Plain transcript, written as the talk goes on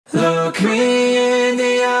Look me in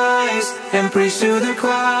the eyes and preach to the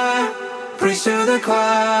choir, preach to the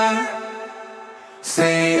choir.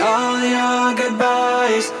 Say all your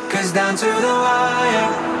goodbyes, 'cause down to the wire,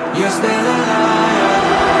 you're still a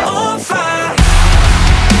liar. On fire.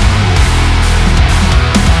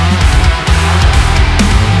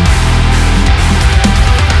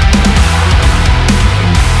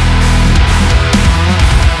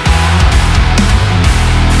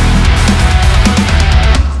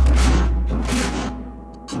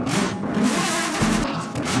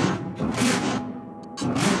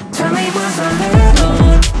 Tell me what's a little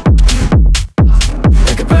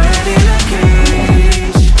like a bird in a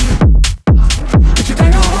cage. Did you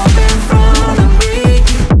take a walk in front of me?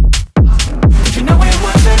 Did you know it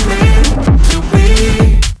wasn't meant to be?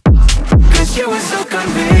 'Cause you were so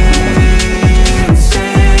convincing.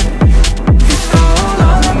 You stole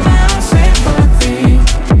all of my sympathy.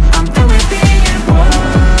 I'm done with being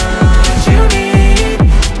what you need.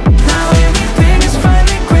 Now everything is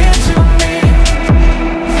finally clear to me.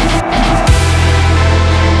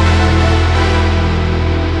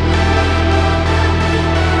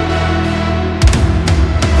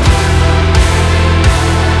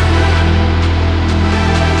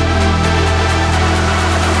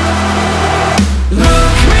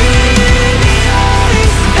 Look me in the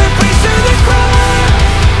eyes and preach to the choir,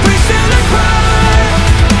 preach to the choir.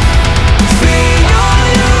 Say all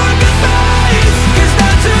your goodbyes, 'cause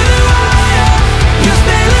down to the wire, you're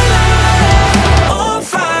still alive. On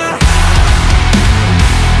fire.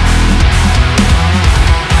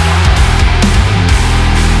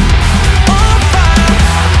 On fire.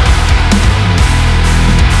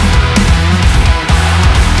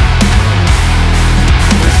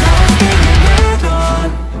 Was I getting led on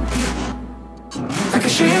like a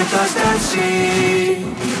ship lost at sea?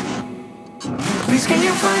 Please can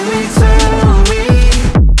you finally tell